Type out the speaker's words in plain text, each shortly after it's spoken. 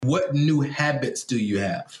what new habits do you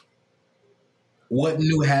have? What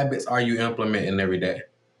new habits are you implementing every day?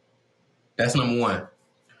 That's number one.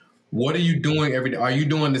 What are you doing every day? Are you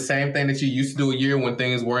doing the same thing that you used to do a year when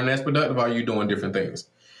things weren't as productive? Or are you doing different things?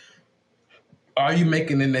 Are you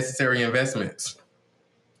making the necessary investments?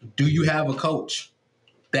 Do you have a coach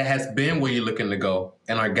that has been where you're looking to go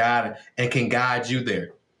and can guide you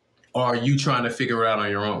there? Or are you trying to figure it out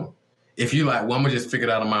on your own? If you're like, well, I'm gonna just figure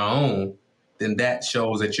it out on my own, then that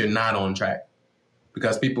shows that you're not on track.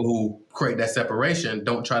 Because people who create that separation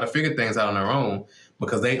don't try to figure things out on their own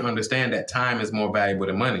because they understand that time is more valuable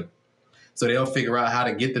than money. So they'll figure out how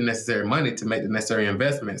to get the necessary money to make the necessary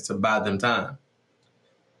investments to buy them time.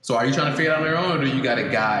 So are you trying to figure it out on your own, or do you got a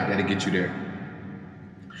guide that'll get you there?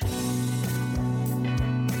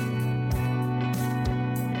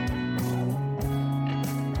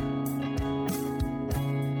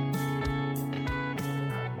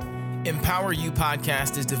 Empower You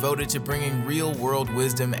podcast is devoted to bringing real-world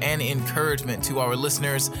wisdom and encouragement to our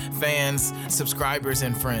listeners, fans, subscribers,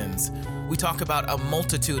 and friends. We talk about a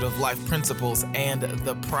multitude of life principles and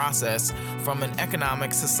the process from an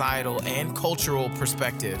economic, societal, and cultural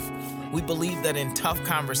perspective. We believe that in tough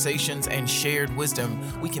conversations and shared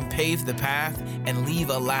wisdom, we can pave the path and leave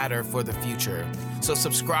a ladder for the future. So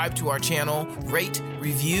subscribe to our channel, rate,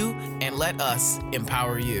 review, and let us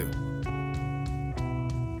empower you.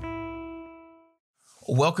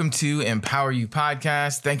 Welcome to Empower You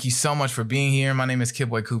podcast. Thank you so much for being here. My name is Kid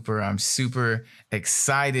Boy Cooper. I'm super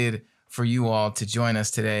excited for you all to join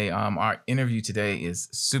us today. Our interview today is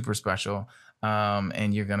super special,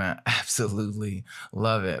 and you're going to absolutely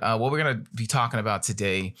love it. What we're going to be talking about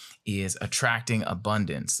today is attracting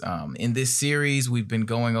abundance. In this series, we've been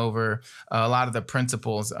going over a lot of the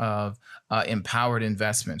principles of empowered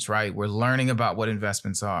investments, right? We're learning about what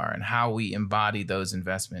investments are and how we embody those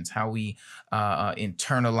investments, how we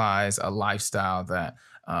internalize a lifestyle that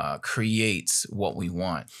creates what we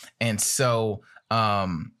want. And so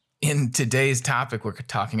in today's topic, we're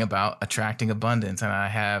talking about attracting abundance, and I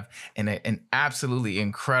have an absolutely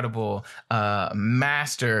incredible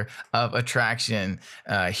master of attraction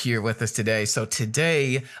here with us today. So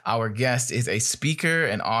today, our guest is a speaker,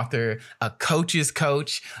 an author, a coach's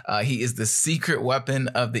coach. He is the secret weapon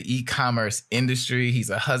of the e-commerce industry.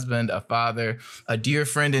 He's a husband, a father, a dear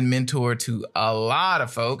friend and mentor to a lot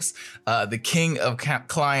of folks, the king of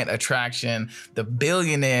client attraction, the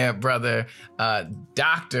billionaire brother,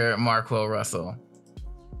 Dr. Marquel Russell.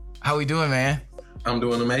 How we doing, man? I'm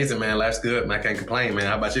doing amazing, man. Life's good, man. I can't complain, man.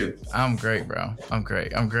 How about you? I'm great, bro. I'm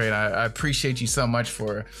great. I appreciate you so much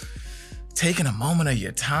for taking a moment of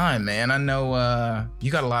your time, man. I know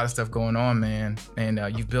you got a lot of stuff going on, man, and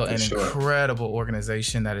you've built an incredible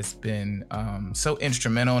organization that has been so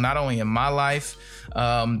instrumental, not only in my life,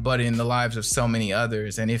 but in the lives of so many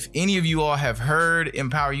others. And if any of you all have heard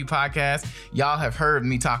Empower You podcast, y'all have heard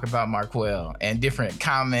me talk about Marquel and different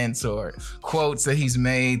comments or quotes that he's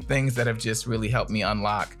made, things that have just really helped me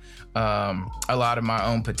unlock a lot of my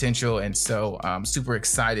own potential. And so I'm super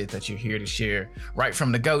excited that you're here to share right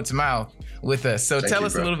from the goat's mouth with us. So tell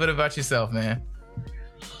us a little bit about yourself, man.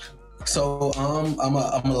 So I'm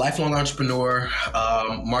a lifelong entrepreneur.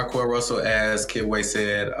 Marquel Russell, as Kid Way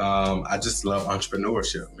said, I just love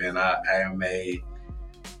entrepreneurship, man.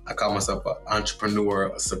 I call myself an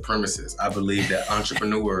entrepreneur supremacist. I believe that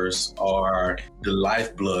entrepreneurs are the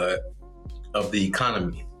lifeblood of the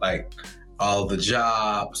economy. Like, all the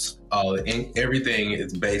jobs, everything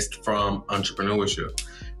is based from entrepreneurship,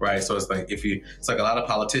 right? So it's like a lot of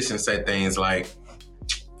politicians say things like,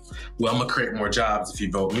 well, I'm gonna create more jobs if you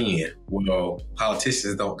vote me in. Well,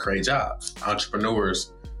 politicians don't create jobs.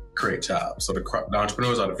 Entrepreneurs create jobs. So the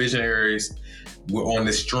entrepreneurs are the visionaries. We're on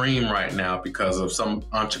this stream right now because of some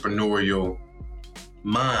entrepreneurial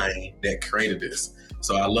mind that created this.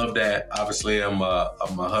 So I love that. Obviously, I'm a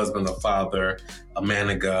husband, a father, a man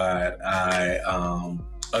of God.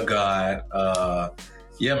 A God.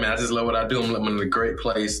 Yeah, man, I just love what I do. I'm in a great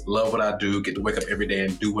place. Love what I do. Get to wake up every day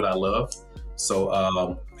and do what I love.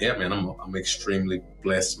 So, yeah, man, I'm extremely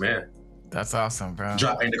blessed, man. That's awesome, bro. And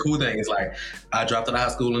the cool thing is, like, I dropped out of high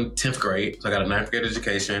school in 10th grade. So I got a 9th grade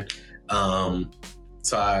education.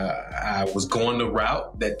 So I was going the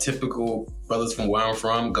route that typical brothers from where I'm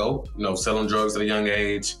from go, selling drugs at a young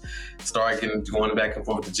age, going back and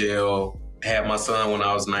forth to jail, had my son when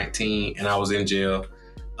I was 19 and I was in jail.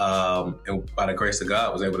 And by the grace of God,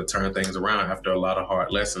 I was able to turn things around after a lot of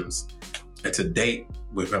hard lessons. And to date,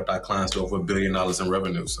 we've helped our clients to over $1 billion in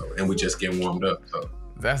revenue. And we just getting warmed up. So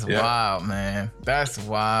that's wild, man. That's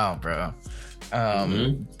wild, bro.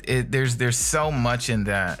 There's so much in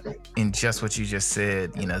that, in just what you just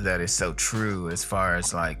said, that is so true, as far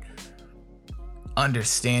as like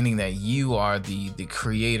understanding that you are the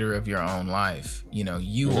creator of your own life.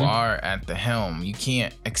 You are at the helm. You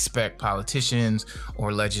can't expect politicians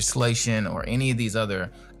or legislation or any of these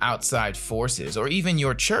other outside forces, or even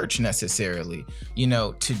your church necessarily,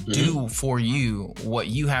 to do for you what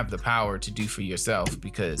you have the power to do for yourself,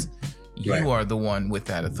 because you are the one with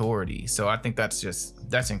that authority. So I think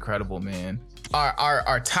that's incredible, man.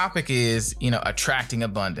 Our topic is, attracting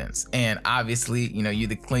abundance. And obviously, you're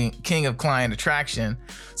the king of client attraction.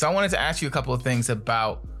 So I wanted to ask you a couple of things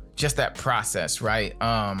about just that process, right?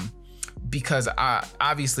 Because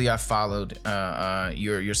I've followed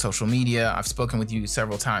your social media. I've spoken with you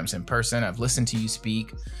several times in person. I've listened to you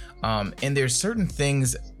speak. And there's certain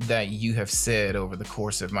things that you have said over the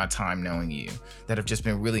course of my time knowing you that have just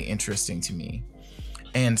been really interesting to me.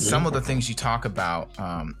 And some of the things you talk about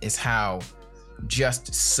is how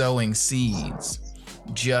just sowing seeds,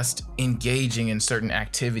 just engaging in certain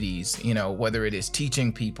activities, whether it is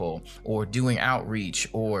teaching people or doing outreach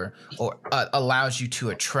or allows you to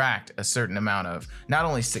attract a certain amount of not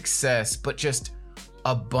only success, but just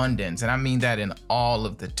abundance. And I mean that in all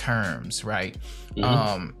of the terms, right?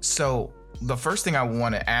 So the first thing I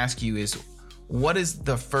want to ask you is, what is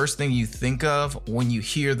the first thing you think of when you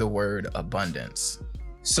hear the word abundance?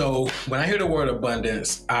 So when I hear the word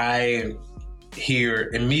abundance, I hear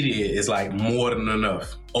immediate is like more than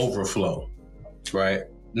enough, overflow, right?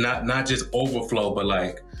 Not just overflow, but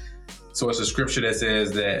like, so it's a scripture that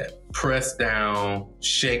says that pressed down,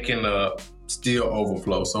 shaken up, still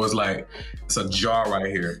overflow. So it's like, it's a jar right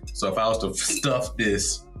here. So if I was to stuff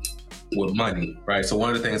this with money, right? So one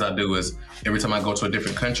of the things I do is every time I go to a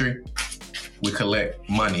different country, we collect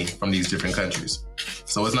money from these different countries.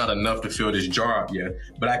 So it's not enough to fill this jar up yet,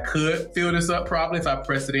 but I could fill this up probably if I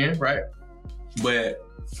press it in, right? But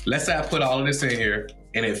let's say I put all of this in here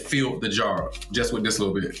and it filled the jar up just with this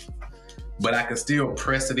little bit. But I can still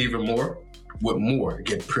press it even more with more,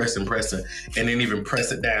 get pressing, and then even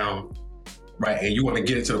press it down, right? And you want to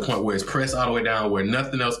get it to the point where it's pressed all the way down where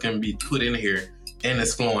nothing else can be put in here and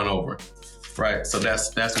it's flowing over, right? So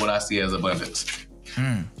that's what I see as abundance.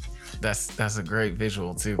 That's a great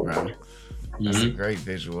visual too, bro. That's a great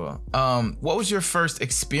visual. What was your first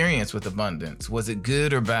experience with abundance? Was it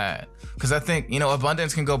good or bad? Because I think,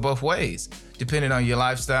 abundance can go both ways, depending on your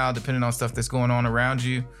lifestyle, depending on stuff that's going on around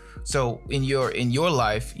you. So in your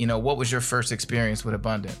life, what was your first experience with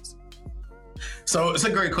abundance? So it's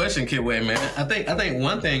a great question, Kidway, man. I think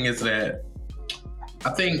one thing is that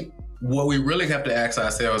I think what we really have to ask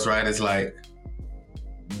ourselves, right, is like,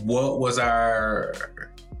 what was our...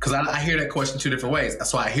 Because I hear that question two different ways.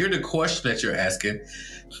 So I hear the question that you're asking.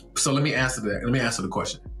 So let me answer that. Let me answer the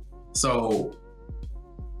question. So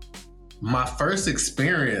my first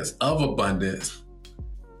experience of abundance,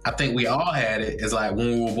 I think we all had it, is like when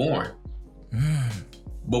we were born.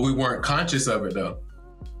 But we weren't conscious of it though.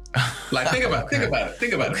 Like think about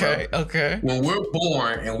it. Okay. When we're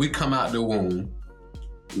born and we come out the womb,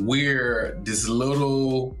 we're this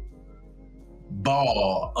little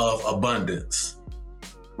ball of abundance.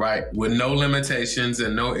 Right? With no limitations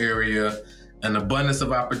and no area, an abundance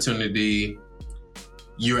of opportunity.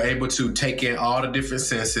 You're able to take in all the different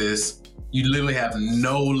senses. You literally have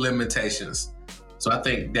no limitations. So I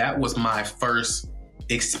think that was my first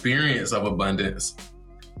experience of abundance.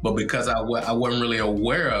 But because I wasn't really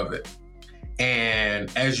aware of it. And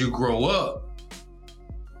as you grow up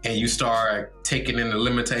and you start taking in the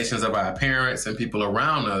limitations of our parents and people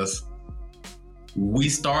around us, we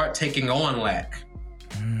start taking on lack.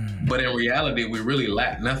 But in reality, we really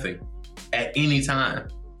lack nothing at any time.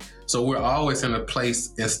 So we're always in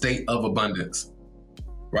a state of abundance,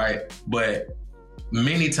 right? But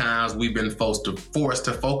many times we've been forced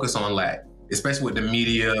to focus on lack, especially with the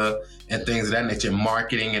media and things of that nature,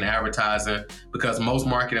 marketing and advertising, because most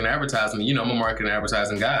marketing and advertising, I'm a marketing and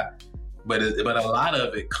advertising guy, but a lot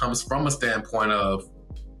of it comes from a standpoint of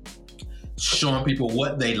showing people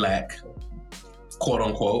what they lack, quote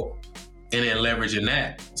unquote, and then leveraging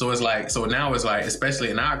that. So now it's like,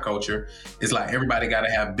 especially in our culture, it's like everybody got to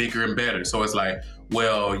have bigger and better. So it's like,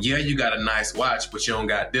 well, yeah, you got a nice watch, but you don't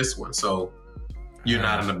got this one. So you're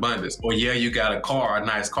not in abundance. Or yeah, you got a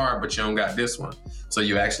nice car, but you don't got this one. So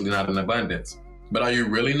you're actually not in abundance. But are you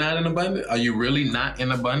really not in abundance? Are you really not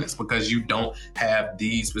in abundance because you don't have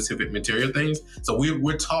these specific material things? So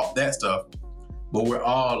we're taught that stuff, but we're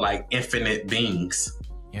all like infinite beings.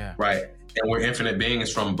 Yeah. Right. And we're infinite beings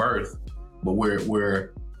from birth. But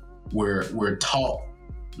we're taught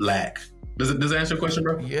lack, Does that answer your question,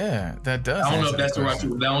 bro? Yeah, that does. I don't know if that's I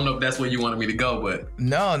don't know if that's where you wanted me to go, but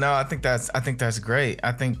no, I think that's great.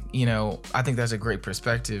 I think that's a great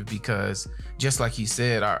perspective, because just like you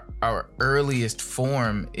said, our earliest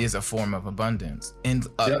form is a form of abundance and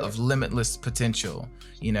of limitless potential,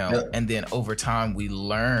 and then over time we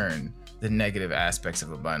learn the negative aspects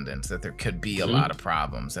of abundance, that there could be a lot of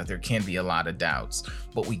problems, that there can be a lot of doubts,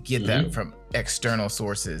 but we get that from external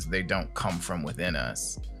sources. They don't come from within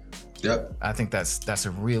us. Yep. I think that's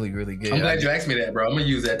a really, really good. I'm glad you asked me that, bro. I'm gonna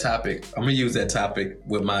use that topic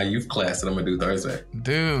with my youth class that I'm gonna do Thursday.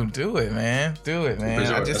 Dude, do it, man. Sure.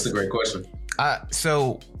 That's a great question.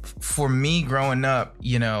 So for me growing up,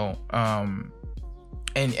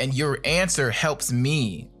 and your answer helps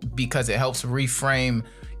me, because it helps reframe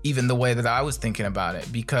even the way that I was thinking about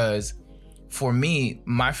it. Because for me,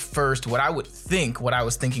 what I was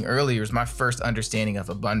thinking earlier is my first understanding of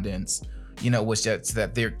abundance, was just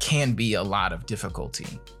that there can be a lot of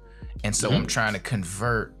difficulty. And so I'm trying to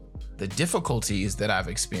convert the difficulties that I've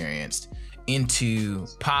experienced into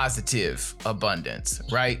positive abundance,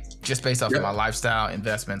 right? Just based off of my lifestyle,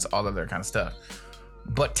 investments, all of that kind of stuff.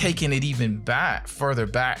 But taking it even further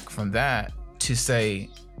back from that to say,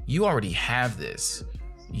 you already have this.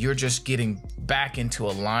 You're just getting back into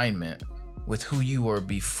alignment with who you were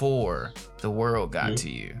before the world got to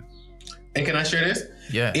you. And can I share this?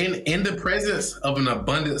 Yeah. In the presence of an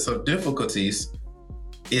abundance of difficulties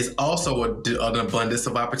is also an abundance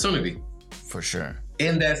of opportunity. For sure.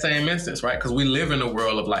 In that same instance, right? Because we live in a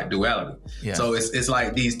world of like duality. Yeah. So it's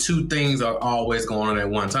like these two things are always going on at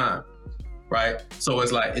one time, right? So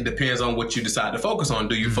it's like, it depends on what you decide to focus on.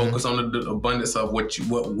 Do you focus on the abundance of what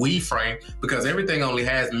we frame? Because everything only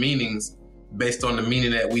has meanings based on the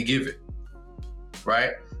meaning that we give it,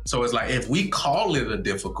 right? So it's like, if we call it a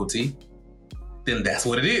difficulty, then that's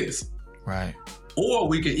what it is. Right. Or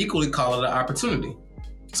we could equally call it an opportunity.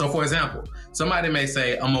 So for example, somebody may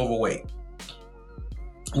say, I'm overweight.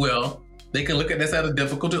 Well, they can look at this as a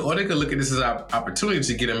difficulty, or they can look at this as an opportunity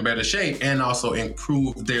to get in better shape and also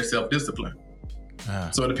improve their self-discipline.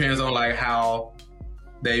 So it depends on like how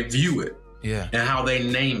they view it, and how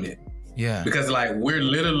they name it. Yeah. Because like, we're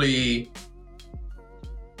literally,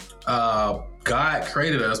 God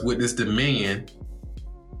created us with this dominion,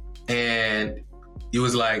 and it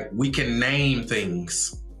was like, we can name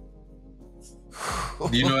things.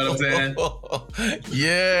 Do you know what I'm saying?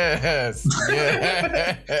 Yes.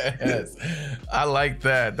 I like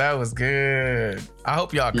that. That was good. I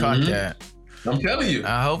hope y'all caught that. I'm telling you.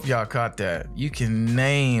 I hope y'all caught that. You can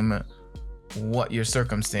name what your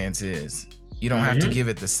circumstance is. You don't have to give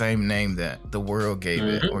it the same name that the world gave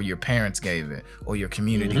it, or your parents gave it, or your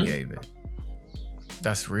community gave it.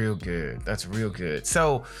 That's real good. That's real good.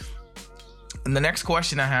 So the next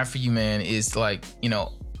question I have for you, man, is like,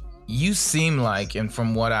 you seem like, and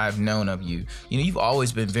from what I've known of you, you've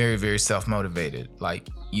always been very, very self-motivated. Like,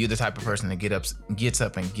 you're the type of person that gets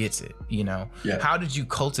up and gets it, Yeah. How did you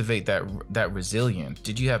cultivate that resilience?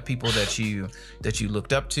 Did you have people that you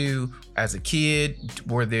looked up to as a kid?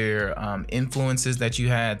 Were there influences that you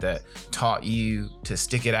had that taught you to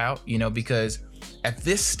stick it out? Because at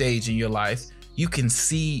this stage in your life, you can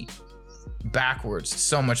see backwards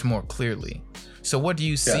so much more clearly. So what do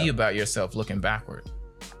you see about yourself looking backward?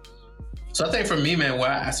 So I think for me, man,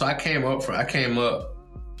 I came up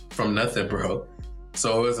from nothing, bro.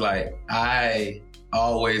 So it was like, I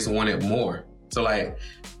always wanted more. So like,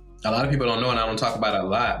 a lot of people don't know, and I don't talk about it a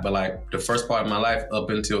lot, but like, the first part of my life up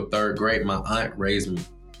until third grade, my aunt raised me.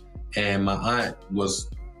 And my aunt was,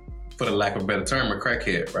 for the lack of a better term, a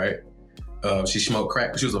crackhead, right? She smoked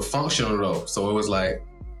crack, but she was a functional though. So it was like,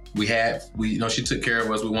 she took care of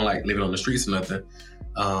us. We weren't like living on the streets or nothing.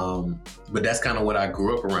 But that's kind of what I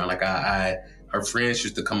grew up around. Like her friends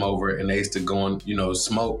used to come over and they used to go and,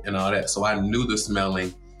 smoke and all that. So I knew the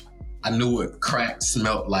smelling. I knew what crack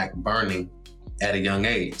smelled like burning at a young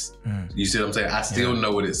age. You see what I'm saying? I still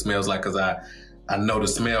know what it smells like, because I know the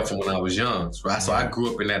smell from when I was young. Right? So I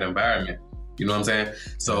grew up in that environment. You know what I'm saying?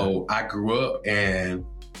 So I grew up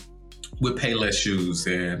with Payless shoes,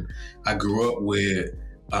 and I grew up with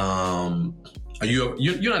you're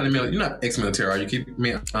not in the military. You're not ex-military, are you? Keep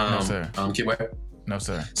me. No, sir. Kidway? No,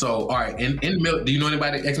 sir. So, all right, in the do you know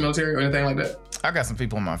anybody ex-military or anything like that? I got some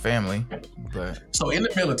people in my family, but so in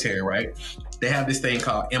the military, right? They have this thing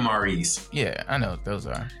called MREs. Yeah, I know what those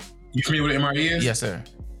are. You familiar with what MRE is? Yes, sir.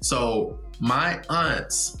 So my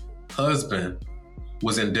aunt's husband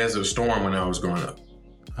was in Desert Storm when I was growing up.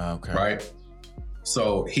 Okay. Right.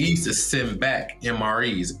 So he used to send back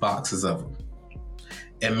MREs, boxes of them.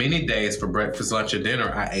 And many days for breakfast, lunch, or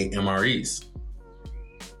dinner, I ate MREs.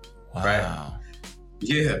 Wow. Right?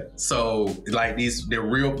 Yeah. So like they're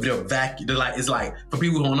vacuum. They're like, it's like, for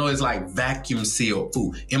people who don't know, it's like vacuum sealed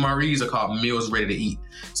food. MREs are called meals ready to eat.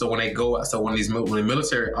 So when they go out, so when the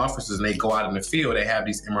military officers and they go out in the field, they have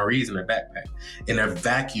these MREs in their backpack and they're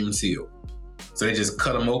vacuum sealed. So they just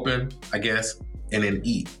cut them open, I guess, and then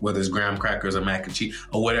eat, whether it's graham crackers or mac and cheese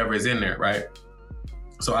or whatever is in there, right?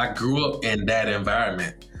 So I grew up in that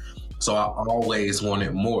environment. So I always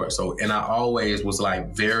wanted more. And I always was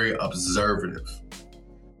like very observative.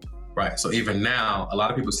 Right. So even now, a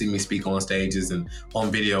lot of people see me speak on stages and on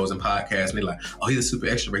videos and podcasts, and they're like, oh, he's a super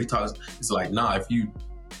extrovert. He talks. It's like, nah, if you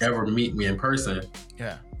ever meet me in person,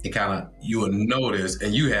 it kind of, you will notice,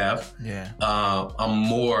 and you have, I'm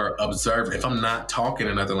more observant. If I'm not talking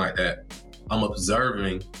or nothing like that, I'm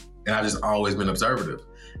observing, and I've just always been observative.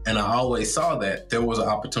 And I always saw that there was an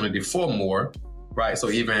opportunity for more, right? So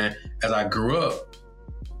even as I grew up,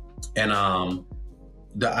 and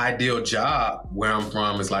the ideal job where I'm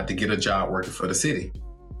from is like to get a job working for the city.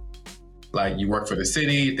 Like you work for the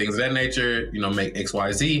city, things of that nature, you know, make X,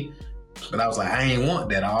 Y, Z. But I was like, I ain't want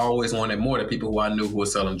that. I always wanted more. The people who I knew who were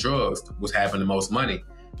selling drugs was having the most money.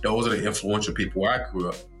 Those are the influential people where I grew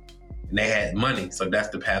up. And they had money. So that's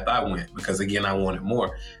the path I went because again, I wanted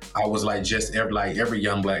more. I was like every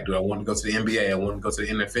young black dude. I wanted to go to the NBA. I wanted to go to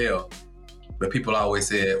the NFL. But people always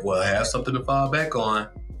said, well, have something to fall back on.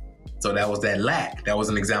 So that was that lack. That was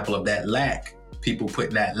an example of that lack. People put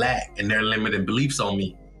that lack and their limited beliefs on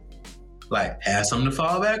me. Like, have something to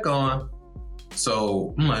fall back on.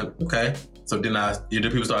 So I'm like, okay. So then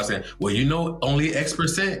people start saying, well, you know, only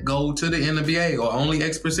X% go to the NBA or only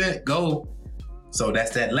X% go. So that's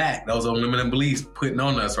that lack. Those are limited beliefs putting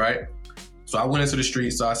on us, right? So I went into the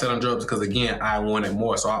streets. So I sat on drugs because again, I wanted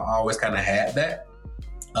more. So I always kind of had that.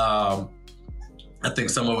 I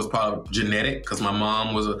think some of it was probably genetic because my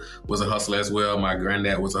mom was a hustler as well. My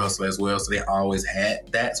granddad was a hustler as well. So they always had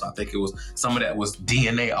that. So I think it was some of that was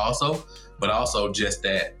DNA also, but also just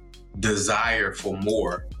that desire for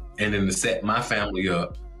more. And then to set my family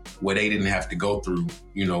up where they didn't have to go through,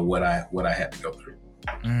 you know, what I had to go through.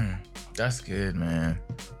 That's good, man.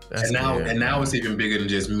 Now it's even bigger than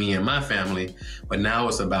just me and my family, but now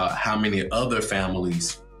it's about how many other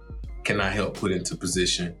families can I help put into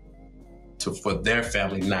position for their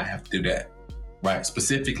family not have to do that, right?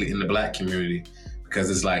 Specifically in the Black community, because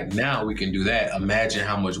it's like now we can do that. Imagine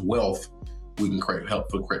how much wealth we can help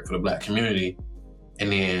create for the Black community,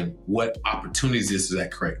 and then what opportunities does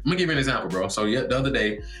that create? I'm gonna give you an example, bro. So the other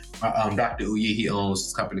day, Dr. Uyi, he owns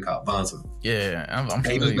this company called Vonsa. Yeah, I'm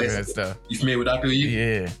familiar with that stuff. You familiar with Dr.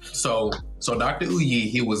 Uyi? Yeah. So Dr. Uyi,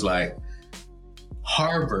 he was like,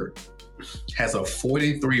 Harvard has a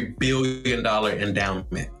 $43 billion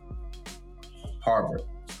endowment. Harvard.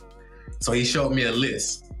 So he showed me a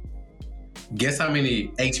list. Guess how many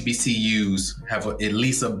HBCUs have at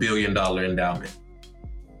least $1 billion endowment?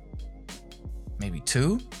 Maybe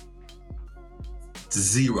 2?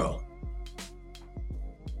 0.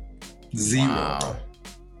 Wow.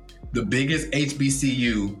 The biggest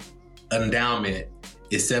HBCU endowment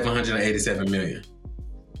is $787 million.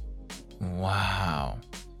 Wow.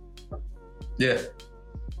 Yeah.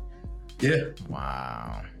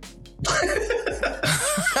 Wow.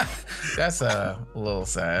 That's a little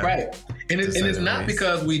sad, right? And it's not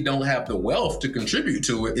because we don't have the wealth to contribute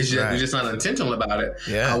to it. It's just we're just not intentional about it.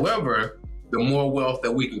 Yeah. However, the more wealth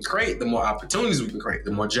that we can create, the more opportunities we can create,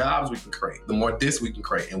 the more jobs we can create, the more this we can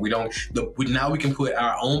create, and now we can put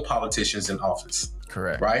our own politicians in office.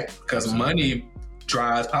 Correct. Right? Because money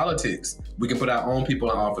drives politics. We can put our own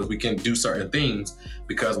people in office. We can do certain things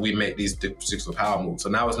because we make these particular power moves. So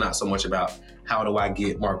now it's not so much about how do I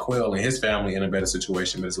get Marquel and his family in a better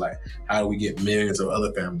situation, but it's like, how do we get millions of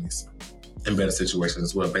other families in better situations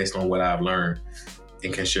as well, based on what I've learned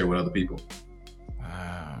and can share with other people.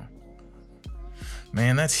 Wow.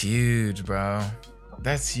 Man, that's huge, bro.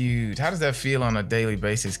 That's huge. How does that feel on a daily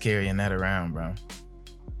basis carrying that around, bro?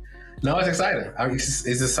 No, it's exciting. It's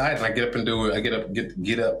exciting. I get up and do it. I get up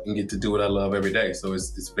and get to do what I love every day. So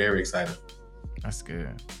it's very exciting. That's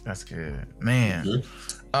good. That's good, man.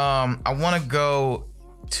 Mm-hmm. I want to go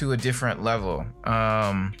to a different level.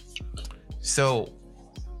 So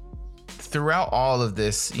throughout all of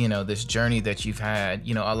this, you know, this journey that you've had,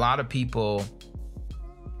 you know, a lot of people.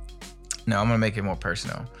 No, I'm gonna make it more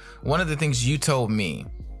personal. One of the things you told me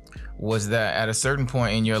was that at a certain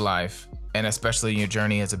point in your life, and especially in your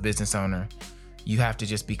journey as a business owner, you have to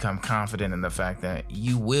just become confident in the fact that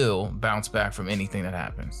you will bounce back from anything that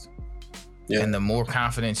happens. Yeah. And the more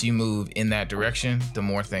confidence you move in that direction, the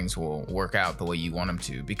more things will work out the way you want them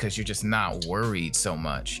to, because you're just not worried so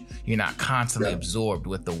much. You're not constantly absorbed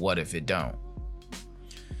with the what if it don't.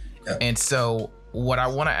 Yeah. And so what I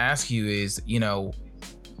want to ask you is,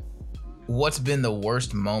 what's been the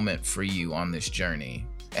worst moment for you on this journey,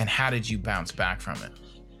 and how did you bounce back from it?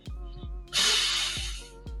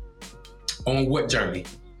 On what journey?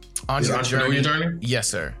 On your journey? Yes,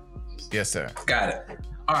 sir. Got it.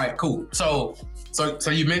 All right, cool. So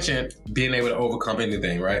you mentioned being able to overcome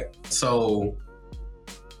anything, right? So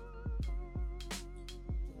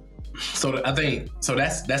I think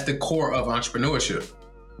that's the core of entrepreneurship,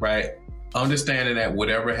 right? Understanding that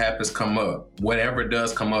whatever does come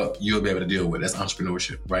up, you'll be able to deal with. That's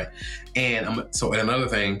entrepreneurship, right? And another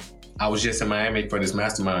thing, I was just in Miami for this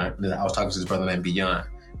mastermind. I was talking to this brother named Beyond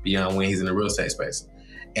when he's in the real estate space,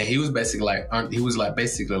 and he was basically like,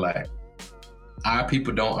 our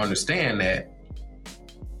people don't understand that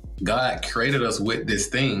God created us with this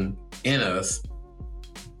thing in us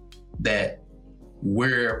that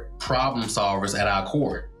we're problem solvers at our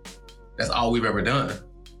core. That's all we've ever done,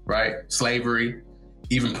 right? Slavery,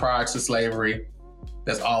 even prior to slavery,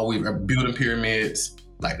 that's all we've ever building pyramids.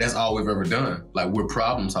 Like, that's all we've ever done. Like, we're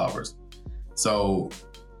problem solvers. So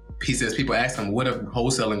he says, people ask him, what if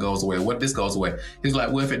wholesaling goes away? What if this goes away? He's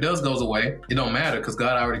like, well, if it does goes away, it don't matter, because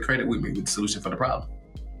God already created with me with the solution for the problem.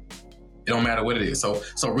 It don't matter what it is. So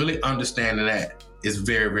really understanding that is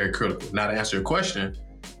very, very critical. Now, to answer your question,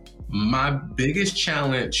 my biggest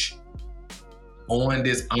challenge on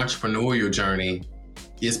this entrepreneurial journey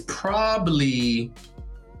is probably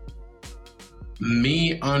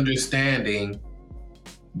me understanding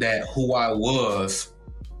that who I was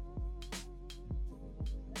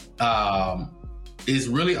is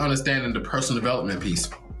really understanding the personal development piece.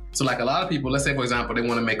 So like a lot of people, let's say, for example, they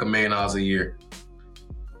want to make $1 million a year.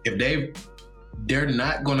 If they're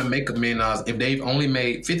not going to make $1 million if they've only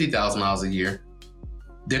made $50,000 a year,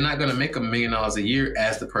 they're not going to make $1 million a year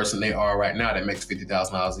as the person they are right now that makes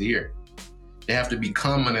 $50,000 a year. They have to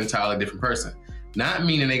become an entirely different person. Not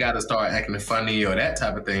meaning they got to start acting funny or that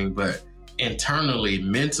type of thing, but internally,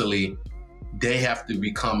 mentally, they have to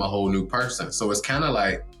become a whole new person. So it's kind of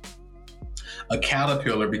like a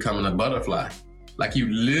caterpillar becoming a butterfly. Like, you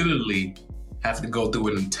literally have to go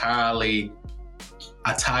through an entire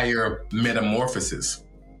metamorphosis,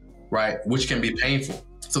 right? Which can be painful.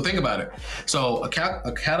 So think about it. So a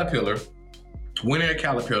caterpillar, when they're a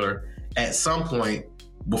caterpillar, at some point,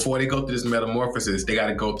 before they go through this metamorphosis, they got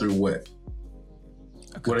to go through what?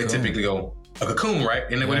 Where they typically go? A cocoon, right?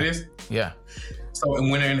 Isn't that what it is? Yeah. So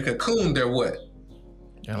when they're in the cocoon, they're what?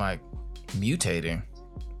 They're like mutating.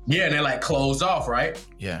 Yeah, and they're like closed off, right?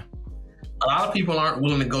 Yeah. A lot of people aren't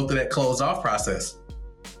willing to go through that closed off process.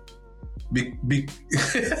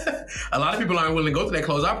 A lot of people aren't willing to go through that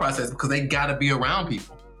closed off process because they got to be around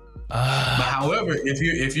people. But however,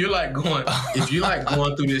 if you're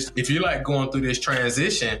going through this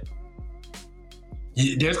transition,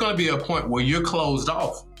 there's going to be a point where you're closed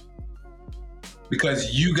off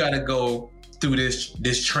because you got to go through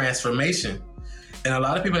this transformation. And a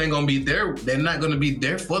lot of people ain't going to be there. They're not going to be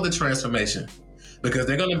there for the transformation because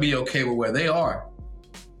they're going to be okay with where they are.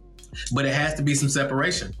 But it has to be some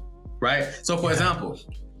separation, right? So for example,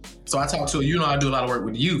 I talk to, I do a lot of work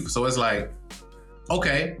with youth. So it's like,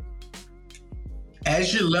 okay,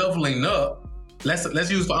 as you're leveling up,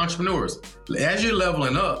 let's use for entrepreneurs. As you're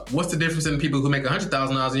leveling up, what's the difference in people who make $100,000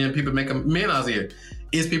 a year and people make $1 million a year?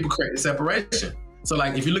 Is people create the separation. So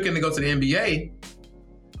like, if you're looking to go to the NBA,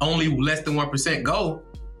 only less than 1% go.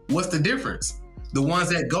 What's the difference? The ones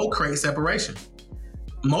that go create separation.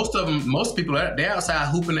 Most people, they're outside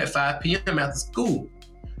hooping at 5 p.m. after school.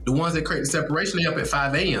 The ones that create the separation, they up at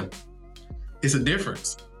 5 a.m. It's a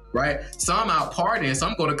difference, right? Some out partying,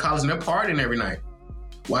 some go to college and they're partying every night.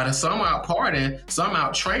 While some out partying, some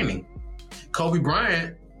out training. Kobe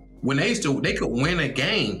Bryant, when they could win a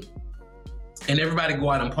game and everybody go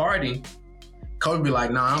out and party, Kobe be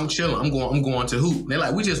like, nah, I'm chilling. I'm going to hoop. They're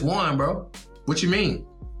like, we just won, bro. What you mean?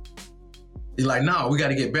 He's like, no, we got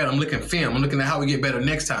to get better. I'm looking at film. I'm looking at how we get better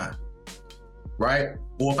next time, right?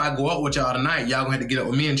 Or if I go out with y'all tonight, y'all gonna have to get up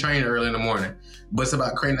with me and train early in the morning. But it's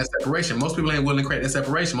about creating that separation. Most people ain't willing to create that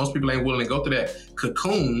separation. Most people ain't willing to go through that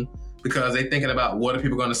cocoon because they thinking about what are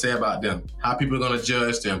people gonna say about them, how people are gonna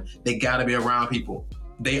judge them. They gotta be around people.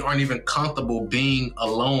 They aren't even comfortable being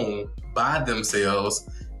alone by themselves,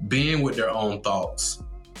 being with their own thoughts.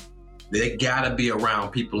 They gotta be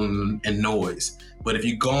around people and noise. But if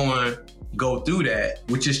you go through that,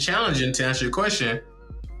 which is challenging to answer your question,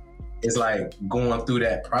 it's like going through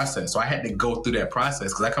that process. So I had to go through that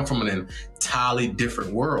process because I come from an entirely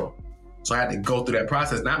different world. So I had to go through that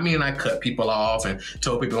process. Not meaning I cut people off and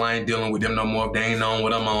told people I ain't dealing with them no more if they ain't on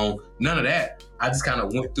what I'm on. None of that. I just kind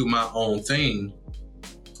of went through my own thing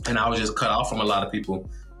and I was just cut off from a lot of people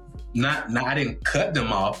I didn't cut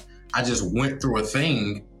them off. I just went through a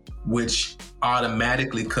thing which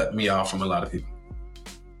automatically cut me off from a lot of people.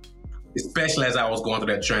 Especially as I was going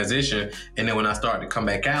through that transition. And then when I started to come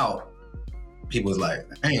back out, people was like,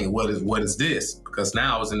 hey, what is this? Because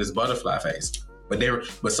now I was in this butterfly phase.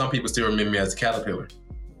 But some people still remember me as a caterpillar.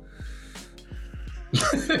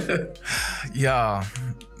 Y'all,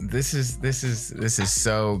 this is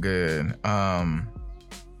so good. I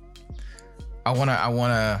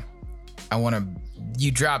wanna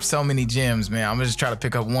you drop so many gems, man. I'm gonna just try to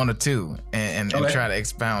pick up one or two and try to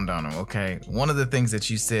expound on them. Okay. One of the things that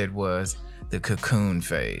you said was the cocoon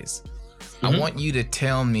phase. Mm-hmm. I want you to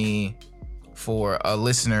tell me, for a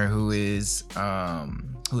listener who's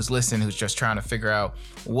listening, who's just trying to figure out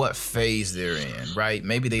what phase they're in, right?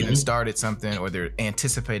 Maybe they even started something, or they're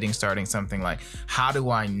anticipating starting something. Like, how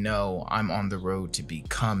do I know I'm on the road to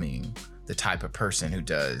becoming the type of person who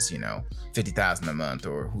does, $50,000 a month,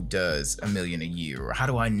 or who does $1 million a year? Or how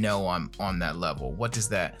do I know I'm on that level? What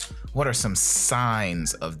are some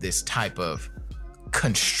signs of this type of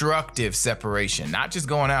constructive separation? Not just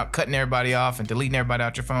going out, cutting everybody off and deleting everybody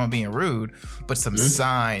out your phone, being rude, but some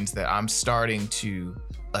signs that I'm starting to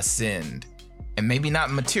ascend. And maybe not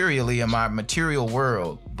materially in my material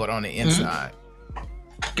world, but on the inside.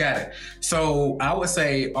 Got it. So I would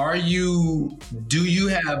say, do you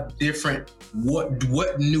have different,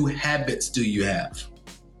 what new habits do you have?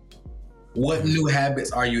 What new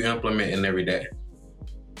habits are you implementing every day?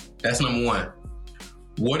 That's number one.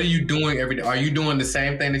 What are you doing every day? Are you doing the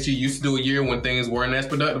same thing that you used to do a year when things weren't as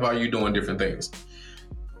productive? Or are you doing different things?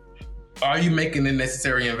 Are you making the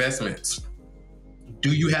necessary investments?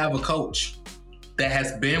 Do you have a coach that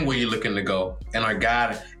has been where you're looking to go and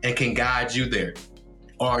can guide you there?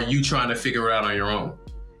 Or are you trying to figure it out on your own?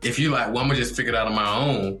 If you're like, well, I'm gonna just figure it out on my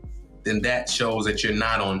own, then that shows that you're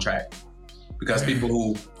not on track. Because people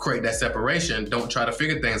who create that separation don't try to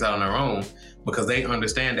figure things out on their own, because they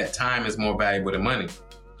understand that time is more valuable than money.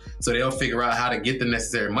 So they'll figure out how to get the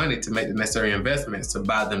necessary money to make the necessary investments to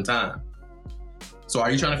buy them time. So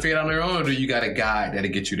are you trying to figure it out on your own, or do you got a guide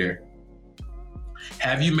that'll get you there?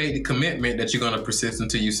 Have you made the commitment that you're gonna persist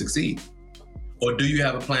until you succeed? Or do you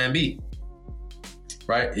have a plan B?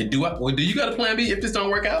 Right? Do you got a plan B if this don't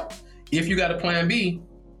work out? If you got a plan B,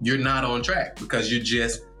 you're not on track, because you're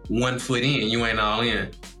just 1 foot in, you ain't all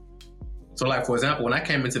in. So like, for example, when I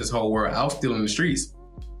came into this whole world, I was still in the streets.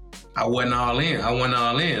 I wasn't all in. I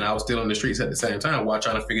was still in the streets at the same time while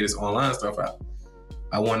trying to figure this online stuff out.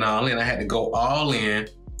 I wasn't all in. I had to go all in,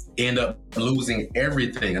 end up losing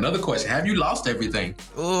everything. Another question, have you lost everything?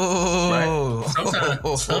 Oh.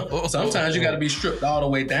 Right? Sometimes you got to be stripped all the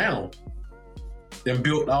way down, then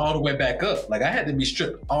built all the way back up. Like, I had to be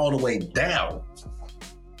stripped all the way down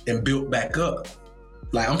and built back up.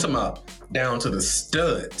 Like, I'm talking about down to the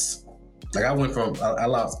studs. Like, I went from, I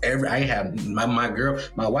lost I had my girl,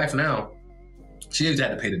 my wife now, she just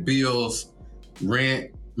had to pay the bills,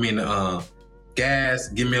 rent, gas,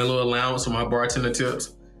 give me a little allowance for my bartender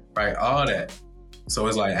tips, right? All that. So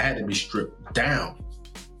it's like, I had to be stripped down.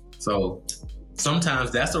 So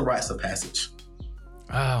sometimes that's a rites of passage.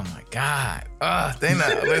 Oh my God.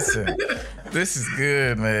 Listen, this is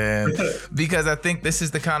good, man. Because I think this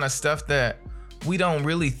is the kind of stuff that we don't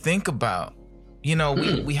really think about. We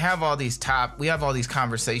have all these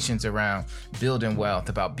conversations around building wealth,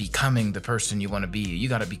 about becoming the person you want to be. You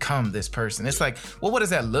got to become this person. It's like, well, what does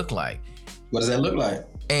that look like? What does that look like?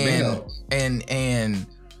 And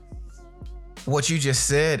what you just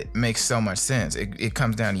said makes so much sense. It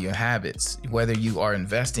comes down to your habits, whether you are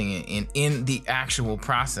investing in the actual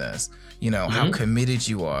process, how committed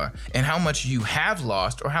you are and how much you have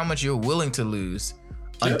lost or how much you're willing to lose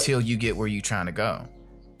until you get where you're trying to go.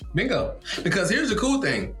 Bingo. Because here's the cool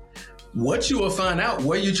thing. What you will find out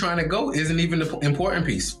where you're trying to go isn't even the important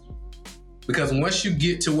piece. Because once you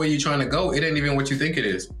get to where you're trying to go, it ain't even what you think it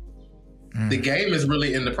is. The game is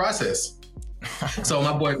really in the process. So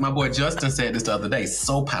my boy Justin said this the other day,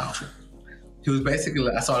 so powerful. He was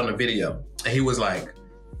basically, I saw it in a video, and he was like,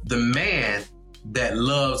 the man that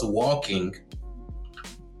loves walking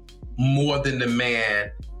more than the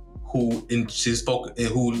man who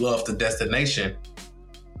loves the destination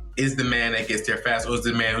is the man that gets there fast, or is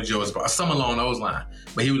the man who joins, or something along those lines.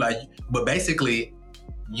 But he was like, but basically,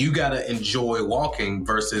 you gotta enjoy walking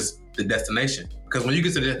versus the destination. Because when you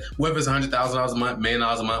get to whether it's $100,000 a month, $1 million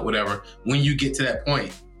a month, whatever, when you get to that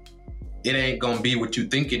point, it ain't gonna be what you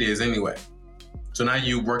think it is anyway. So now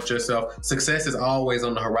you worked yourself. Success is always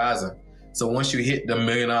on the horizon. So once you hit the $1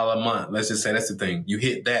 million a month, let's just say that's the thing, you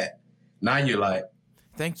hit that. Now you're like,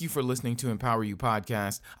 Thank you for listening to Empower You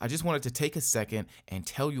Podcast. I just wanted to take a second and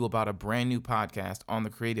tell you about a brand new podcast on the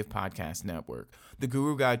Creative Podcast Network. The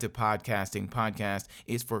Guru Guide to Podcasting podcast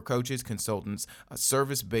is for coaches, consultants,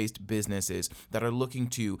 service-based businesses that are looking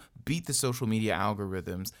to beat the social media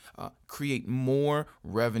algorithms, create more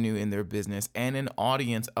revenue in their business and an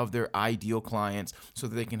audience of their ideal clients so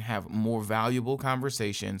that they can have more valuable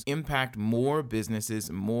conversations, impact more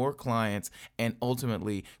businesses, more clients, and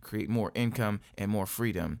ultimately create more income and more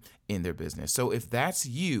freedom in their business. So if that's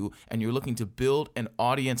you and you're looking to build an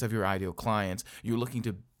audience of your ideal clients, you're looking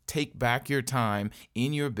to take back your time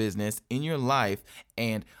in your business, in your life,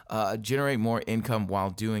 and generate more income while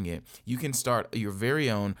doing it, you can start your very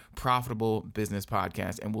own profitable business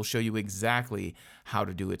podcast, and we'll show you exactly how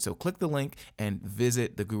to do it. So click the link and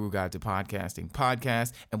visit the Guru Guide to Podcasting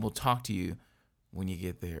podcast, and we'll talk to you when you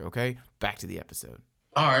get there, okay? Back to the episode.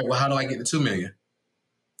 All right, well, how do I get to 2 million?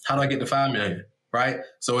 How do I get to 5 million, right?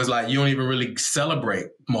 So it's like you don't even really celebrate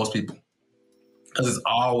most people because it's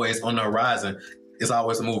always on the horizon. It's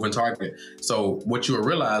always a moving target. So what you'll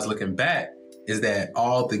realize looking back is that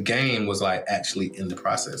all the game was like actually in the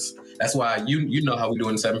process. That's why you know how we do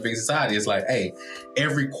in 7 Figure Society. It's like, hey,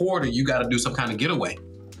 every quarter you got to do some kind of getaway.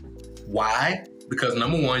 Why? Because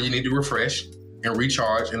number one, you need to refresh and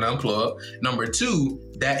recharge and unplug. Number two,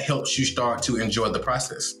 that helps you start to enjoy the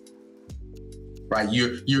process. Right?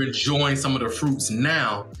 You're enjoying some of the fruits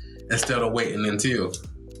now instead of waiting until.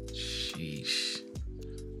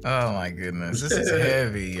 Oh my goodness, this is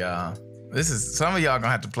heavy, y'all. This is, some of y'all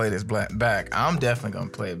gonna have to play this back. I'm definitely gonna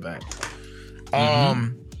play it back.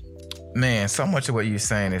 Man, so much of what you're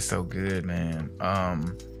saying is so good, man.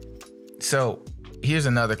 So here's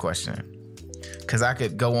another question, because I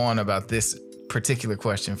could go on about this particular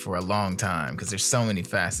question for a long time because there's so many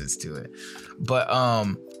facets to it. But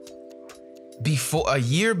a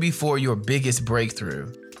year before your biggest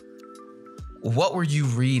breakthrough, what were you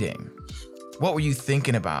reading? What were you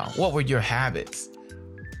thinking about? What were your habits?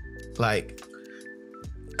 Like,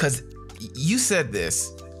 because you said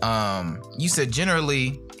this, you said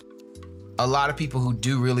generally a lot of people who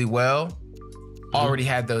do really well already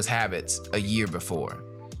had those habits a year before.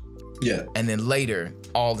 Yeah. And then later,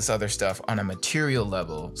 all this other stuff on a material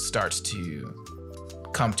level starts to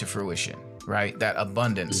come to fruition, right? That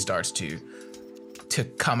abundance starts to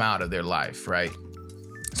come out of their life, right?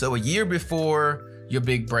 So a year before your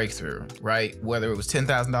big breakthrough, right? Whether it was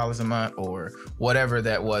 $10,000 a month or whatever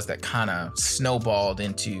that was that kind of snowballed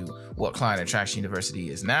into what Client Attraction University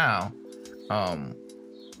is now.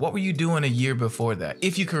 What were you doing a year before that?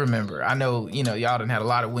 If you can remember. I know, y'all done had a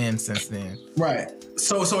lot of wins since then. Right.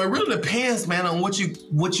 So it really depends, man, on what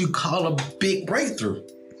you call a big breakthrough.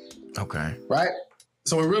 Okay. Right?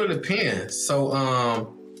 So it really depends.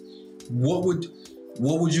 So what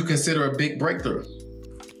would you consider a big breakthrough?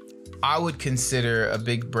 I would consider a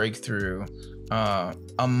big breakthrough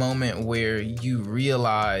a moment where you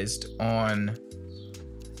realized on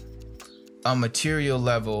a material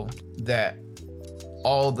level that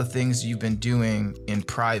all the things you've been doing in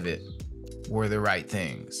private were the right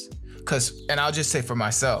things. And I'll just say for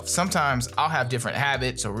myself, sometimes I'll have different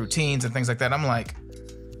habits or routines and things like that. I'm like,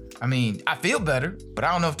 I feel better, but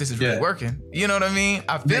I don't know if this is really working. You know what I mean?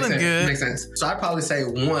 I'm feeling good. Makes sense. So I'd probably say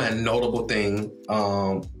one notable thing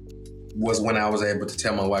was when I was able to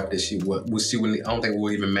tell my wife that she wouldn't, I don't think we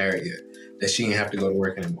were even married yet, that she didn't have to go to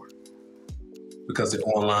work anymore because the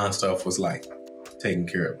online stuff was like taken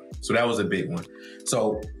care of. So that was a big one.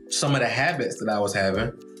 So some of the habits that I was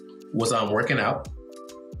having was working out,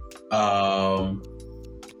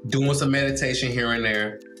 doing some meditation here and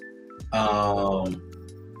there. I'm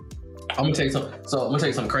gonna tell you something. So I'm gonna tell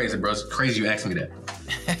you something crazy, bro. It's crazy you asked me that.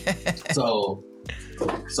 So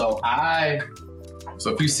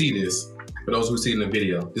if you see this, for those who see it in the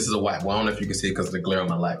video, this is a whiteboard. I don't know if you can see it because of the glare on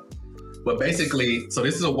my light. But basically, so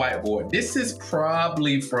this is a whiteboard. This is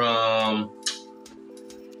probably from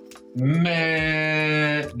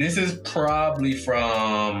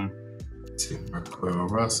Marquell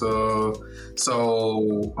Russell.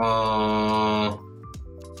 So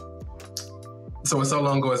it's so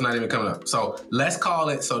long ago it's not even coming up. So let's call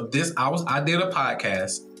it. So I did a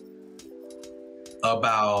podcast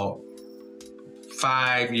about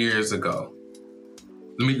 5 years ago.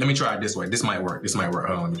 Let me try it this way. This might work. Hold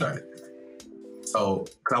on, let me try it. So,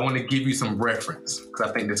 because I want to give you some reference, because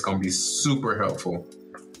I think that's going to be super helpful.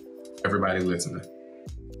 Everybody listening.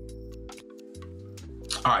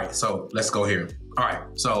 All right, so let's go here. All right,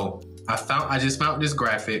 so I just found this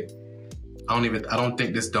graphic. I don't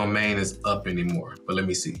think this domain is up anymore, but let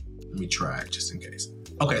me see. Let me try it just in case.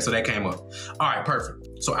 Okay, so that came up. All right,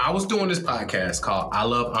 perfect. So I was doing this podcast called I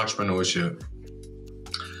Love Entrepreneurship.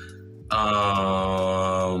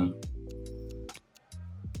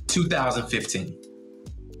 2015.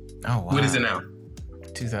 Oh, wow. What is it now?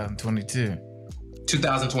 2022.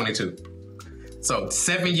 2022. So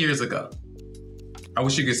 7 years ago. I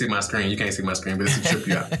wish you could see my screen. You can't see my screen, but this will trip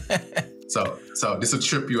you out. So this will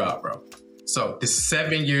trip you out, bro. So this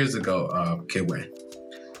 7 years ago, Kidway.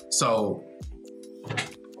 So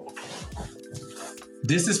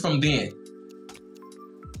this is from then.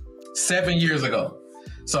 7 years ago.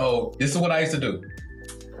 So this is what I used to do.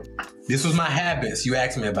 This was my habits you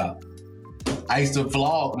asked me about. I used to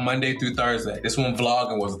vlog Monday through Thursday. This when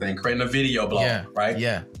vlogging was a thing, creating a video blog, right?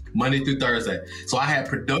 Yeah. Monday through Thursday. So I had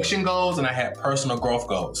production goals and I had personal growth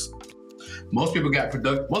goals. Most people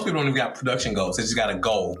don't even got production goals. They just got a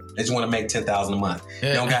goal. They just want to make $10,000 a month.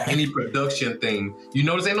 They don't got any production thing. You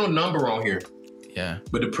notice ain't no number on here. Yeah.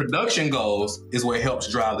 But the production goals is what helps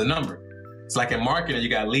drive the number. It's like in marketing, you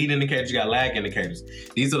got lead indicators, you got lag indicators.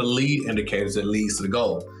 These are the lead indicators that leads to the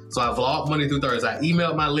goal. So I vlog Monday through Thursday. I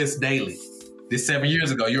emailed my list daily. This 7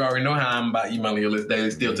 years ago, you already know how I'm about emailing your list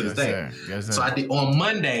daily still to this day. Yes, sir. So I did on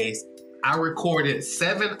Mondays, I recorded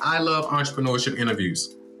 7 I Love Entrepreneurship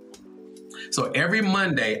interviews. So every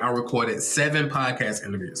Monday, I recorded 7 podcast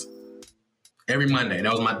interviews. Every Monday.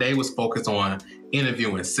 That was my day was focused on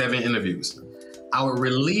interviewing, 7 interviews. I would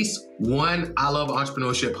release 1 I Love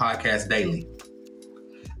Entrepreneurship podcast daily.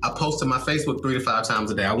 I posted my Facebook 3 to 5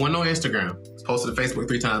 times a day. I wasn't on Instagram. I posted to Facebook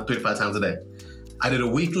 3 to 5 times a day. I did a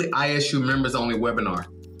weekly ISU members only webinar.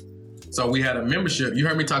 So we had a membership. You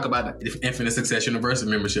heard me talk about the Infinite Success University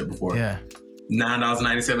membership before. Yeah.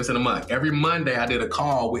 $9.97 a month. Every Monday I did a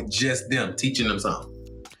call with just them, teaching them something.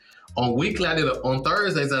 On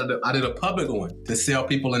Thursdays I did a public one to sell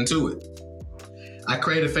people into it. I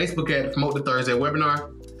created a Facebook ad to promote the Thursday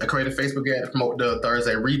webinar. I created a Facebook ad to promote the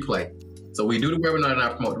Thursday replay. So we do the webinar and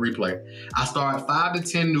I promote the replay. I started 5 to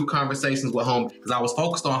 10 new conversations with home, because I was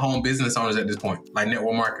focused on home business owners at this point, like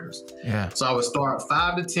network marketers. Yeah. So I would start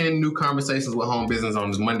 5 to 10 new conversations with home business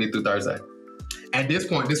owners Monday through Thursday. At this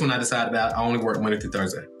point, I decided that I only work Monday through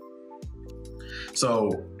Thursday.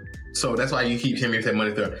 So that's why you keep hearing me say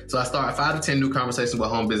Monday through Thursday. So I started 5 to 10 new conversations with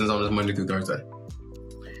home business owners Monday through Thursday.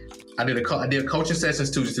 I did coaching sessions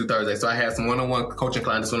Tuesday through Thursday. So I had some one-on-one coaching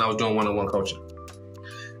clients when I was doing one-on-one coaching.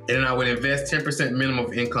 And then I would invest 10% minimum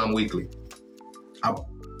of income weekly. I was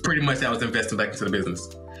investing back into the business.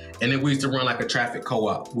 And then we used to run like a traffic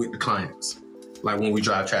co-op with the clients, like when we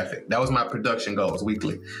drive traffic. That was my production goals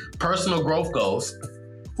weekly. Personal growth goals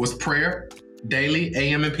was prayer, daily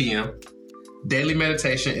AM and PM, daily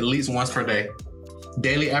meditation at least once per day,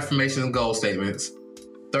 daily affirmations and goal statements,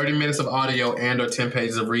 30 minutes of audio and or 10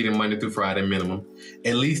 pages of reading Monday through Friday minimum,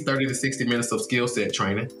 at least 30 to 60 minutes of skill set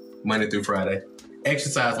training Monday through Friday,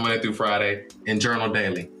 exercise Monday through Friday, and journal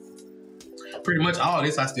daily. Pretty much all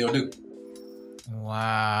this I still do.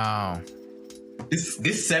 Wow.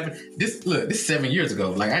 This 7 years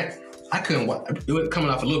ago. Like I couldn't watch. It was coming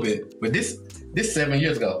off a little bit, but this 7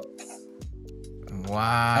 years ago.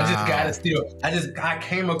 Wow. I just got it still. I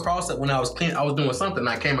came across it when I was clean. I was doing something and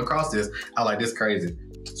I came across this. I was like, this crazy.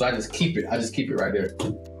 So I just keep it right there.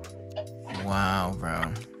 Wow,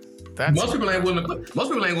 bro. Most people ain't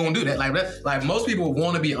gonna do that. Like most people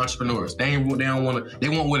want to be entrepreneurs. They don't want to. They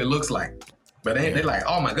want what it looks like. But they're like,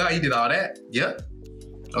 oh my God, you did all that? Yep.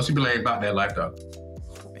 Most people ain't about that life though.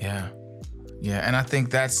 Yeah. Yeah. And I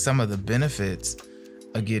think that's some of the benefits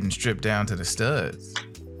of getting stripped down to the studs,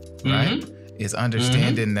 right? Mm-hmm. Is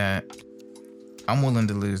understanding that I'm willing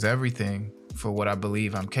to lose everything for what I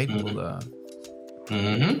believe I'm capable of.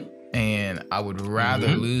 Mm-hmm. And I would rather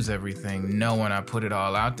lose everything knowing I put it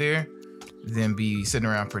all out there than be sitting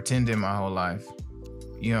around pretending my whole life.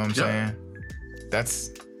 You know what I'm saying?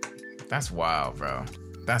 That's wild, bro.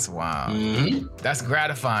 That's wild. Mm-hmm. That's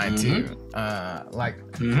gratifying too. I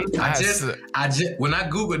just when I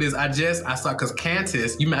Googled this, I saw, because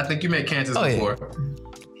Cantus, I think you met Cantus before. Yeah.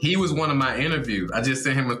 He was one of my interviews. I just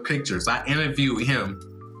sent him a picture. So I interviewed him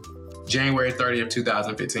January 30th,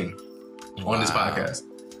 2015 on this podcast.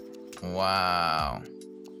 Wow.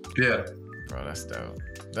 Yeah. Bro, that's dope.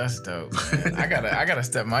 That's dope, man. I gotta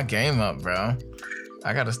step my game up, bro.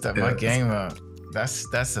 I gotta step my game up.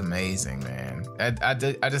 That's amazing, man. I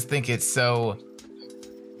just think it's so,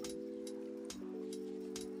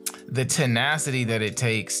 the tenacity that it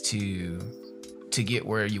takes to get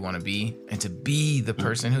where you want to be and to be the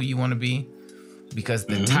person who you want to be, because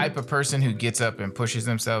the type of person who gets up and pushes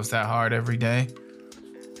themselves that hard every day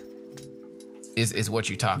is what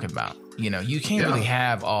you're talking about. You know, you can't really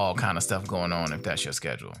have all kind of stuff going on if that's your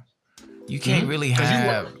schedule. You can't really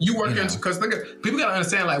have you working because people gotta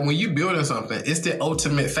understand, like, when you building something, it's the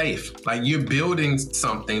ultimate faith. Like, you're building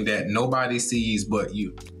something that nobody sees but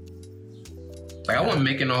you. Like, I wasn't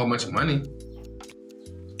making a whole bunch of money,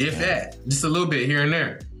 if that, just a little bit here and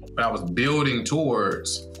there, but I was building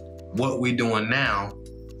towards what we're doing now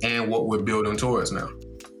and what we're building towards now.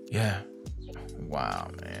 Yeah. Wow,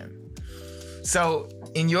 man. So,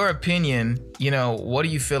 in your opinion, what do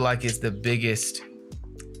you feel like is the biggest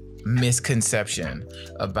misconception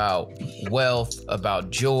about wealth,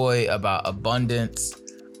 about joy, about abundance?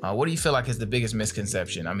 What do you feel like is the biggest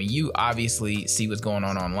misconception? I mean, you obviously see what's going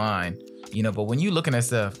on online, but when you looking at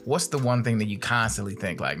stuff, what's the one thing that you constantly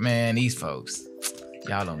think like, man, these folks,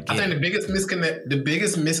 y'all don't get it? I think the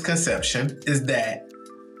biggest misconception is that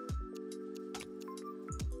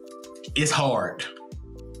it's hard,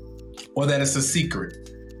 or that it's a secret.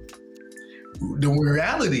 The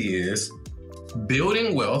reality is,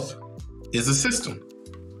 building wealth is a system.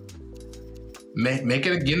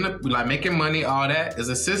 Making money, all that is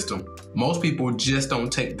a system. Most people just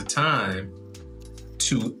don't take the time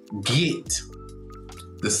to get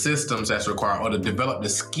the systems that's required, or to develop the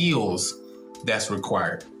skills that's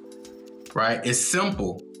required. Right? It's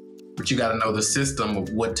simple, but you got to know the system of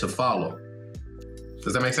what to follow.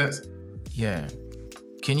 Does that make sense? Yeah.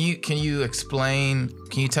 Can you explain?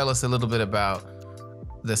 Can you tell us a little bit about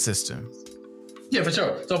the system? Yeah, for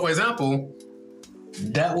sure. So, for example,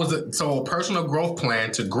 that was a personal growth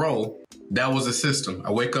plan to grow. That was a system.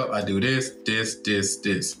 I wake up, I do this.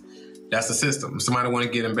 That's a system. Somebody want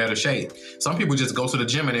to get in better shape. Some people just go to the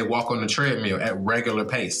gym and they walk on the treadmill at regular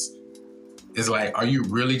pace. It's like, are you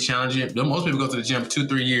really challenging? Most people go to the gym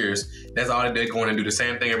 2-3 years. That's all they're going and do the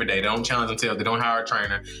same thing every day. They don't challenge themselves. They don't hire a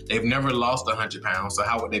trainer. They've never lost 100 pounds. So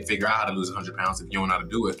how would they figure out how to lose 100 pounds if you don't know how to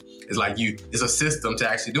do it? It's like it's a system to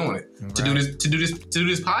actually doing it. Right. To do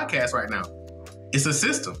this podcast right now. It's a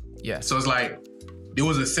system. Yeah. So it's like, it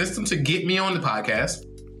was a system to get me on the podcast.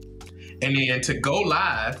 And then to go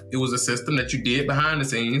live, it was a system that you did behind the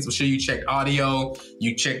scenes. I'm sure you checked audio,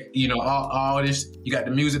 you checked, all this, you got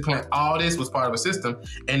the music playing, all this was part of a system.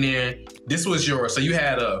 And then this was so you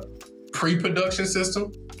had a pre-production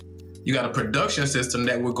system, you got a production system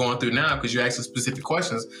that we're going through now because you're asking specific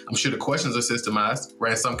questions. I'm sure the questions are systemized,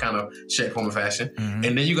 right, in some kind of shape, form, or fashion. Mm-hmm.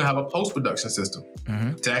 And then you're going to have a post-production system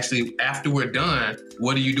to actually, after we're done,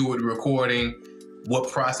 what do you do with the recording?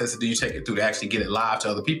 What processes do you take it through to actually get it live to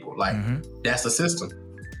other people? Like, that's a system.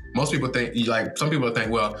 Most people think, some people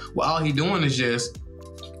think, well, all he doing is just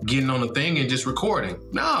getting on the thing and just recording.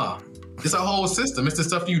 No, it's a whole system. It's the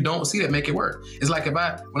stuff you don't see that make it work. It's like when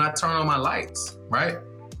I turn on my lights, right?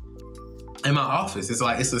 In my office, it's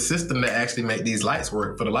a system that actually make these lights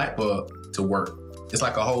work for the light bulb to work. It's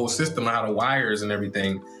like a whole system of how the wires and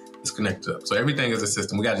everything is connected up. So everything is a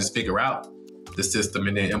system. We got to just figure out the system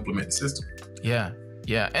and then implement the system. Yeah.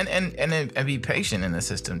 And be patient in the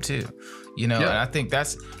system too, and I think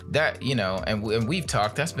that's that, and we've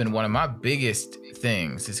talked, that's been one of my biggest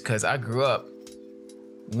things, is because I grew up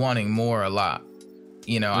wanting more a lot,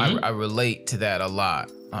 I relate to that a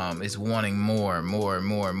lot, is wanting more,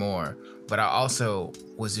 but I also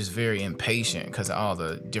was just very impatient because of all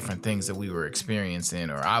the different things that we were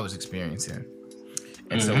experiencing, or I was experiencing.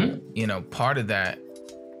 And so, part of that,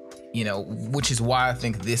 which is why I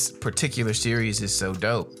think this particular series is so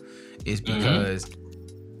dope, is because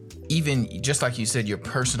even just like you said, your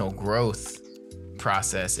personal growth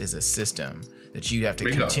process is a system that you have to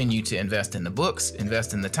continue to invest in the books,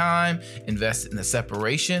 invest in the time, invest in the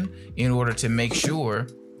separation in order to make sure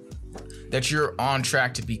that you're on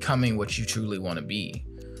track to becoming what you truly want to be.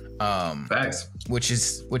 Facts. Which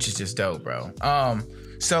is just dope, bro.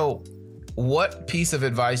 So what piece of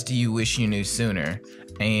advice do you wish you knew sooner?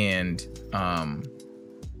 And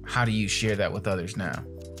how do you share that with others now?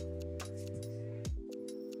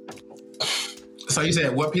 So you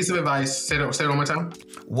said, what piece of advice? Say it one more time.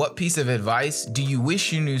 What piece of advice do you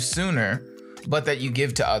wish you knew sooner, but that you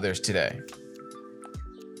give to others today?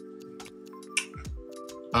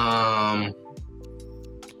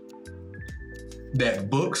 That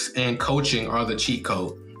books and coaching are the cheat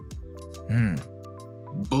code.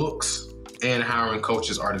 Books and hiring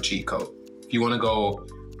coaches are the cheat code. If you want to go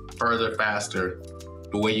further, faster,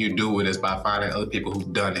 the way you do it is by finding other people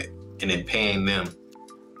who've done it and then paying them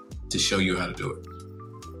to show you how to do it.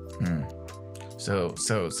 So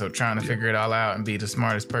trying to figure it all out and be the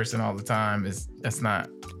smartest person all the time it's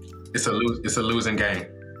a losing game.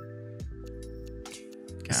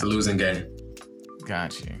 It's a losing game.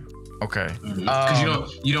 Got you. Okay. Because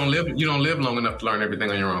you don't live long enough to learn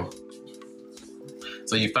everything on your own.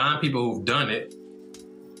 So you find people who've done it,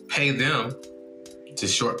 pay them to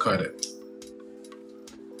shortcut it.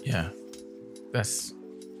 Yeah, that's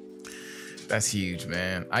huge,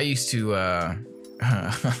 man. I used to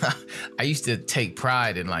I used to take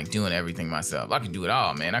pride in like doing everything myself. I could do it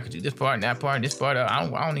all, man. I could do this part and that part and this part. I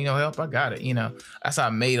don't need no help. I got it. You know, that's how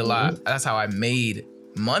I made a lot. That's how I made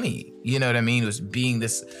money. You know what I mean? It was being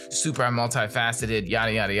this super multifaceted,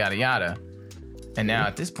 yada, yada, yada, yada. And now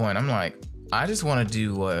at this point, I'm like, I just want to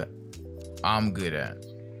do what I'm good at.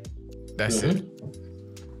 That's it.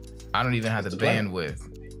 I don't even have the bandwidth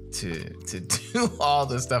to do all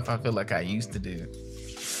the stuff I feel like I used to do.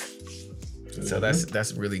 So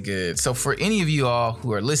that's really good. So for any of you all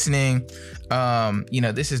who are listening,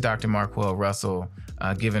 this is Dr. Marquel Russell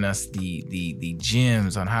giving us the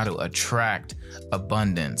gems on how to attract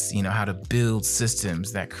abundance, how to build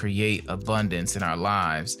systems that create abundance in our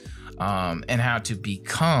lives, and how to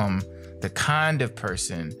become the kind of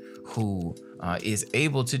person who is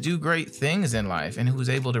able to do great things in life and who's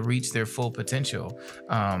able to reach their full potential.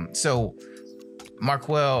 So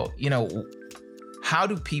Marquel, how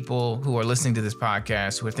do people who are listening to this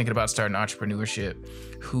podcast, who are thinking about starting entrepreneurship,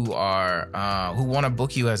 who want to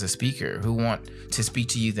book you as a speaker, who want to speak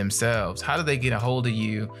to you themselves, how do they get a hold of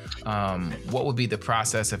you? What would be the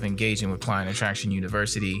process of engaging with Client Attraction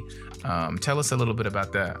University? Tell us a little bit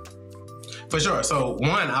about that. For sure. So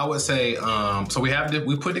one, I would say, I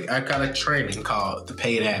got a training called the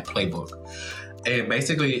Paid Ad Playbook. And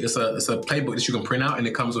basically, it's a playbook that you can print out, and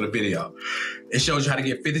it comes with a video. It shows you how to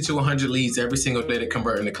get 50 to 100 leads every single day that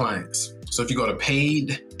convert into clients. So if you go to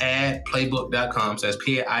paidadplaybook.com, so that's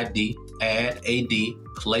PAID,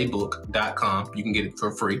 playbook.com, you can get it for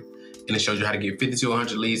free. And it shows you how to get 50 to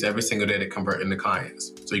 100 leads every single day that convert into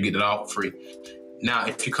clients. So you get it all for free. Now,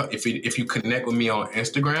 if you connect with me on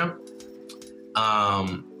Instagram,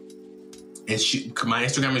 my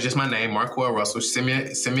Instagram is just my name, Marquel Russell. Send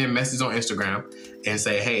me a message on Instagram and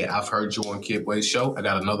say, hey, I've heard you on Kid Boy's show. I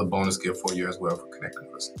got another bonus gift for you as well for connecting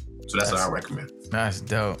with us. So that's what I recommend. That's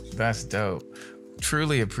dope.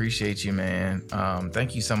 Truly appreciate you, man.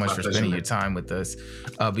 Thank you so much for spending your time with us.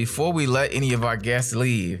 Before we let any of our guests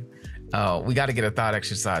leave, we got to get a thought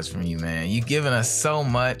exercise from you, man. You've given us so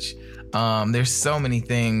much. There's so many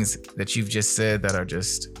things that you've just said that are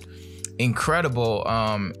just incredible,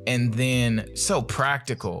 and then so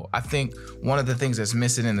practical. I think one of the things that's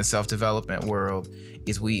missing in the self-development world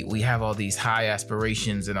is we have all these high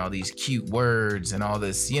aspirations and all these cute words and all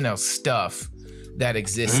this, stuff that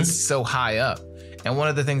exists so high up. And one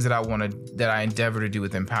of the things that I endeavor to do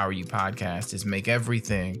with Empower You podcast is make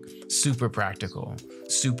everything super practical,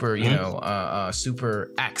 super,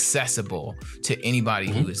 super accessible to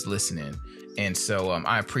anybody who is listening. And so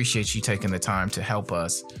I appreciate you taking the time to help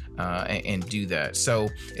us and do that. So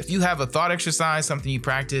if you have a thought exercise, something you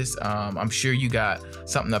practice, I'm sure you got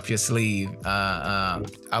something up your sleeve.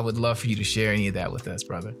 I would love for you to share any of that with us,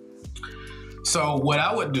 brother. So what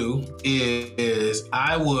I would do is what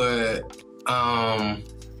I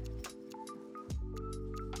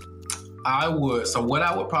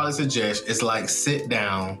would probably suggest is like sit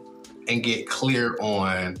down and get clear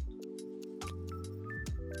on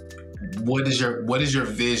what does your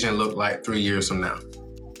vision look like 3 years from now?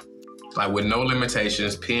 Like with no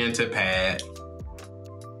limitations, pen to pad,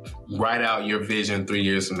 write out your vision 3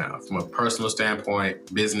 years from now, from a personal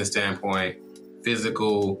standpoint, business standpoint,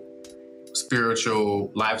 physical,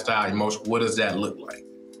 spiritual, lifestyle, emotional. What does that look like?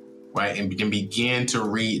 Right? And begin to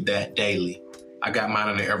read that daily. I got mine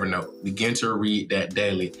on the Evernote. Begin to read that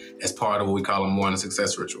daily as part of what we call a morning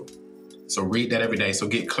success ritual. So read that every day. So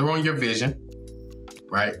get clear on your vision,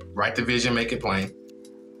 right? Write the vision, make it plain.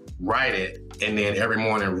 Write it, and then every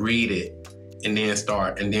morning read it, and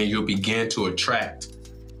then you'll begin to attract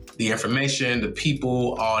the information, the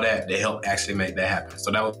people, all that to help actually make that happen.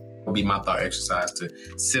 So that would be my thought exercise, to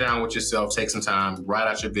sit down with yourself, take some time, write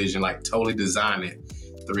out your vision, like totally design it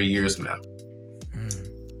 3 years from now.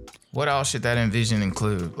 What else should that vision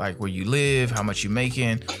include? Like where you live, how much you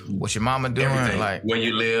making, what your mama doing? Everything. Like where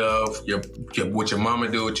you live, what your mama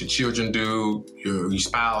do, what your children do, your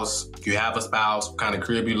spouse, if you have a spouse, what kind of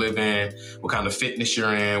crib you live in, what kind of fitness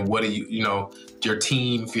you're in, what do your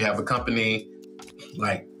team, if you have a company,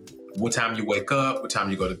 like what time you wake up, what time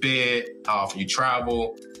you go to bed, how often you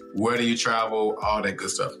travel, where do you travel, all that good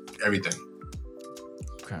stuff, everything.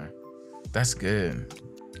 Okay, that's good.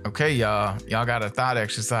 Okay, y'all got a thought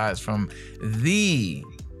exercise from the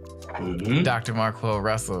Dr. Marquel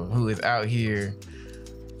Russell, who is out here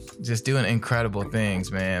just doing incredible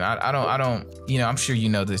things, man. I don't, I'm sure you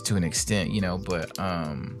know this to an extent, but,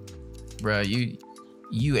 bruh,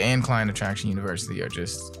 you and Client Attraction University are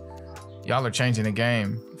y'all are changing the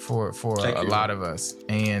game for a lot of us.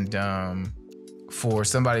 And, for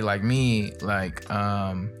somebody like me, like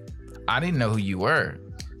I didn't know who you were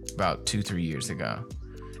about 2-3 years ago.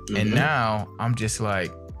 And now I'm just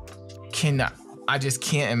like, I just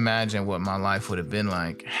can't imagine what my life would have been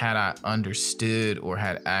like had I understood or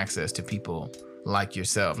had access to people like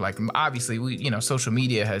yourself. Like, obviously, social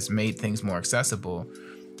media has made things more accessible,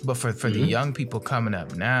 but for the young people coming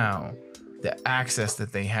up now, the access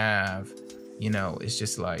that they have, it's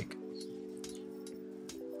just like,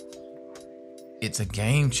 it's a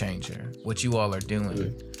game changer, what you all are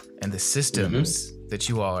doing. And the systems that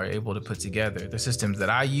you all are able to put together, the systems that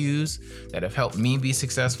I use that have helped me be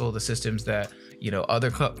successful, the systems that, other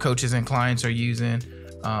coaches and clients are using,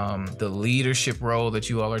 the leadership role that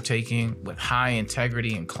you all are taking with high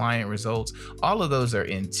integrity and client results, all of those are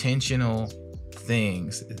intentional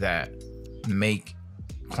things that make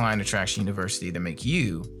Client Attraction University, that make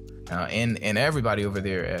you and everybody over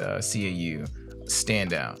there at CAU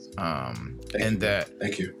stand out.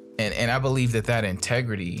 Thank you. And I believe that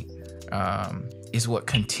integrity is what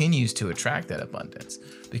continues to attract that abundance,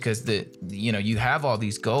 because you have all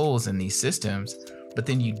these goals and these systems, but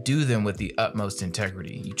then you do them with the utmost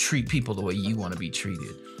integrity. You treat people the way you want to be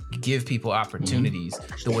treated. You give people opportunities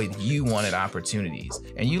the way that you wanted opportunities,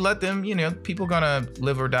 and you let them. People gonna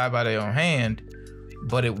live or die by their own hand,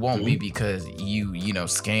 but it won't be because you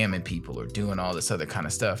scamming people or doing all this other kind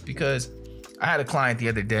of stuff. Because I had a client the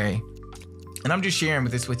other day, and I'm just sharing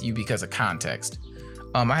this with you because of context.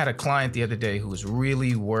 I had a client the other day who was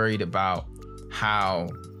really worried about how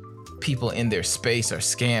people in their space are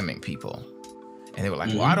scamming people. And they were like,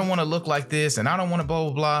 well, I don't want to look like this, and I don't want to blah,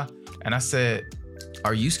 blah, blah. And I said,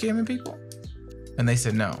 are you scamming people? And they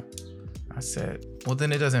said, no. I said, well,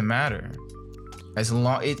 then it doesn't matter. As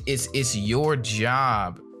long it's your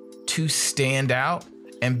job to stand out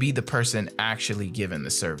and be the person actually giving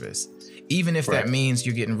the service. Even if that means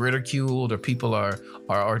you're getting ridiculed or people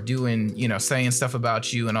are doing, saying stuff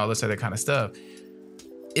about you and all this other kind of stuff.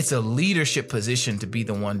 It's a leadership position to be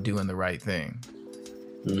the one doing the right thing.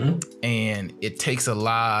 And it takes a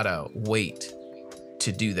lot of weight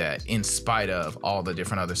to do that, in spite of all the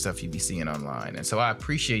different other stuff you be seeing online. And so I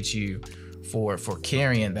appreciate you for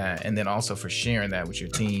carrying that, and then also for sharing that with your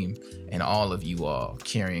team and all of you all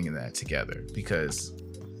carrying that together, because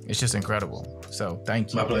it's just incredible. So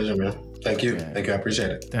thank you. My pleasure, man. Thank you. Thank you. I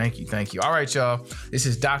appreciate it. Thank you. All right, y'all. This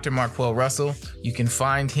is Dr. Marquel Russell. You can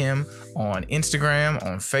find him on Instagram,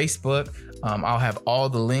 on Facebook. I'll have all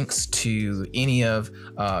the links to any of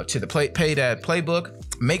to the Paid Ad Playbook.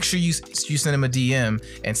 Make sure you send him a DM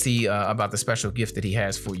and see about the special gift that he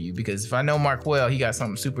has for you. Because if I know Marquel, he got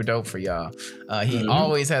something super dope for y'all. He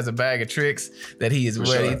always has a bag of tricks that he is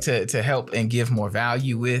ready to help and give more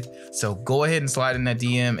value with. So go ahead and slide in that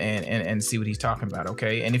DM and see what he's talking about,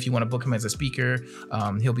 okay? And if you want to book him as a speaker,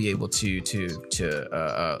 he'll be able to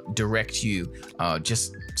direct you.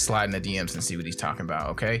 Just slide in the DMs and see what he's talking about,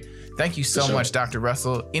 okay? Thank you so much, Dr.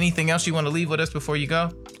 Russell. Anything else you want to leave with us before you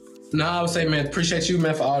go? No, I would say, man, appreciate you,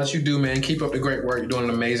 man, for all that you do, man. Keep up the great work. You're doing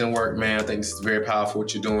amazing work, man. I think this is very powerful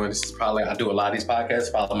what you're doing. This is probably, I do a lot of these podcasts,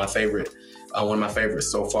 probably my favorite, one of my favorites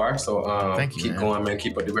so far. So thank you, keep going, man.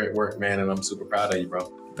 Keep up the great work, man. And I'm super proud of you,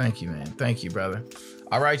 bro. Thank you, man. Thank you, brother.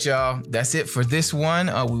 All right, y'all. That's it for this one.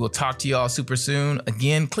 We will talk to y'all super soon.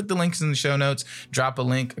 Again, click the links in the show notes. Drop a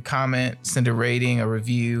link, a comment, send a rating, a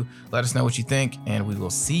review. Let us know what you think, and we will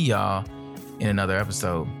see y'all in another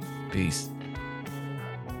episode. Peace.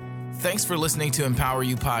 Thanks for listening to Empower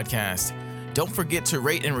You Podcast. Don't forget to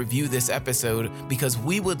rate and review this episode, because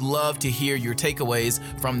we would love to hear your takeaways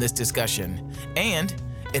from this discussion. And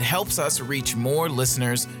it helps us reach more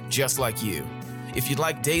listeners just like you. If you'd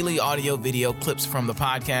like daily audio video clips from the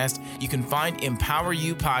podcast, you can find Empower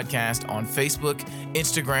You Podcast on Facebook,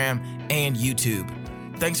 Instagram, and YouTube.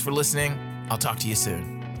 Thanks for listening. I'll talk to you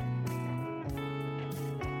soon.